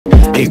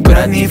Ek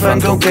praat nie van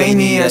cocaine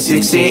nie, as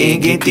ek sê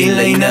ek het die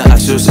lyne.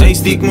 As ons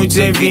uitstiek moet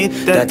sy weet,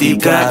 dat die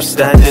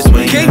Kaapstad is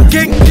myne. Gang,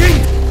 gang, gang.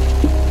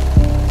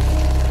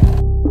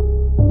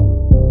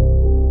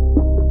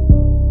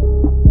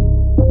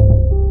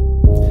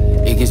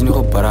 Ek is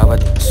nog op para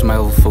wat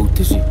smile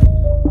foto's sien.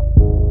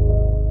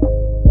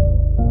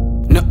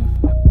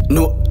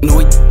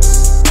 Nooit.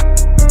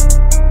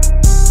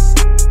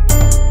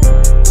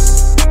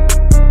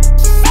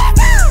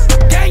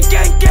 Gang,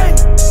 gang, gang.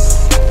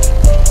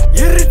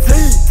 Hier het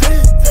hy,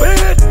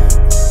 bring it.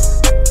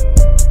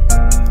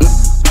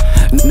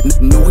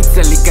 Nooit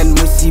sal ek aan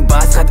missie,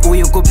 baas gaat oor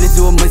jou kop net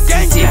so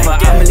missie. Sê vir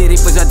Amelie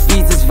Rippers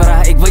advies is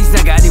vraag, ek wees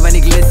na Gadi want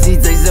ek lissie.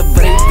 Sy's een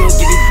breed, ook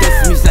jy die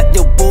dismies, laat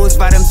jou boos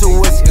waarom so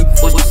is.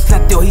 Ons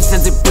laat jou huis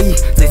aan sy pie,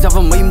 sy sal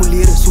van my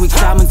moleer, so ek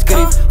samen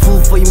skryf. Voel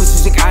vir jy my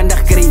soos ek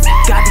aandag kry.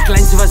 Kat die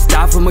kleinste was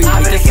daar vir my,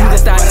 ek is nie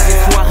dat daar ek het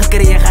zwaar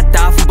gekry, ek gaat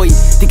daar voorbij.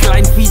 Die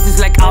klein fetus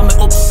like al my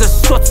op sy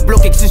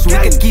sotsblok, ek soos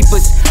wicked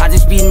keepers. As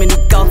ek speen met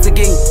die kalse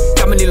gang,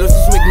 kan my nie los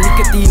so ek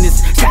nicotine is.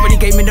 Sê my die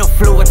game met no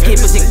flow, wat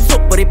keepers, ek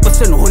top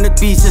rappers in 100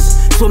 pieces.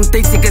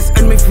 Somtijds ek is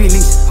in my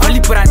feelings, al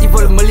die praat die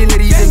vol million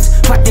reasons.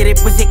 Vat die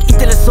rappers, ek eat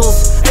hulle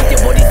souls, uit die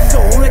body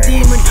so honger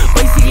demon.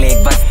 Basically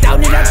ek was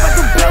down en ek wat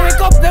toe blauw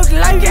ek op, nou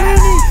live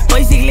nie.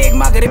 Basically ek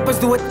maak rappers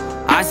dood.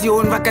 As jy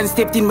hoor wat kan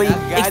step in my,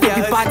 ek step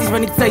die parties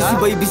van die thuisie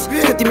babies.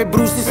 Skit die my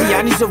broers tussen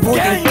Janie se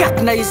woord en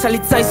kat na jy sal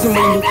die thuis in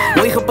my nie.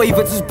 Mooi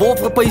gepuiverd soos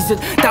Bob gepuis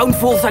het,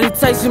 downfall sal die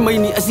thuis in my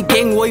nie. As die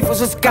gang wife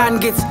as ons kan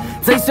gets,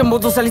 sy se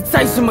model sal die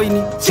thuis in my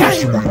nie.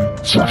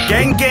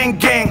 Gang, gang,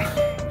 gang.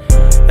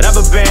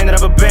 Rubber band,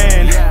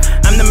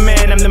 I'm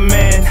the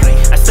man,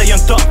 I stay on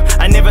top,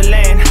 I never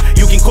land.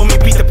 You can call me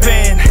Peter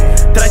Pan,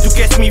 try to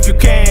catch me if you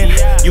can.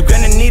 You're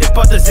gonna need a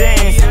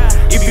partisan,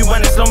 if you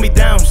wanna slow me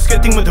down.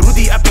 Skirting with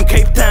Rudy up in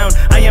Cape Town.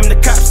 I am the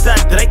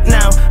Kaapstad right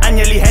now, I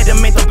nearly had a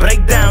mental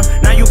breakdown.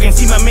 Now you can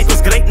see my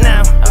mental's great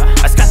now.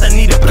 I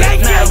need a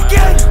break now.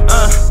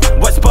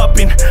 What's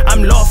poppin'?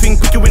 I'm laughing,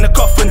 put you in a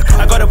coffin.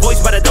 I got a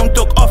voice but I don't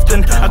talk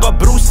often. I got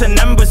Bruce and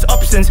numbers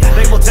options,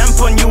 they will jump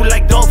on you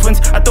like dolphins.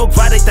 I talk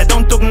variety, I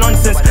don't talk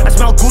nonsense. I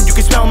smell good, you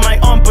can smell my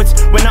armpits.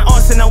 When I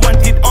ask and I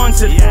want it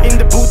answered,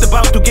 in the booth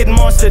about to get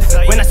mastered.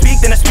 When I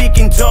speak then I speak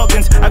in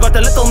jargons. I got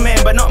a little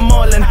man but not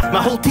Marlon.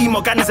 My whole team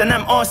are gunners and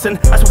I'm arson.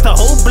 I smoke the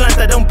whole blunt,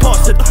 I don't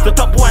pass it. The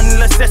top one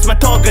list, that's my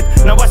target.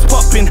 Now what's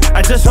poppin'?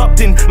 I just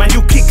hopped in. My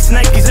new kicks,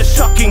 Nikes are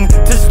shocking.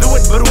 Just do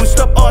it bro,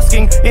 stop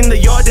asking. In the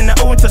yard and the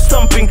owens are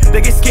stomping.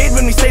 They get scared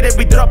when we say that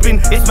we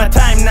dropping. It's my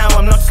time now,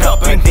 I'm not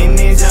stopping.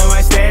 This is how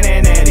I stand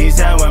and that is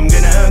how I'm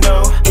gonna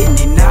go. In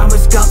die naam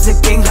is Kalse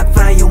King, gaat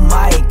vry jou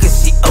mic,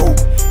 is die ou.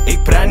 Ek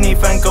praat nie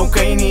van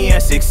cocaine nie,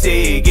 as ek sê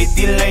ek het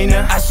die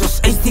lyne. As ons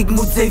uitstiek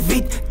moet sy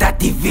weet, dat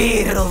die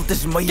wereld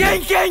is myne.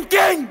 Gang, gang,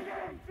 gang!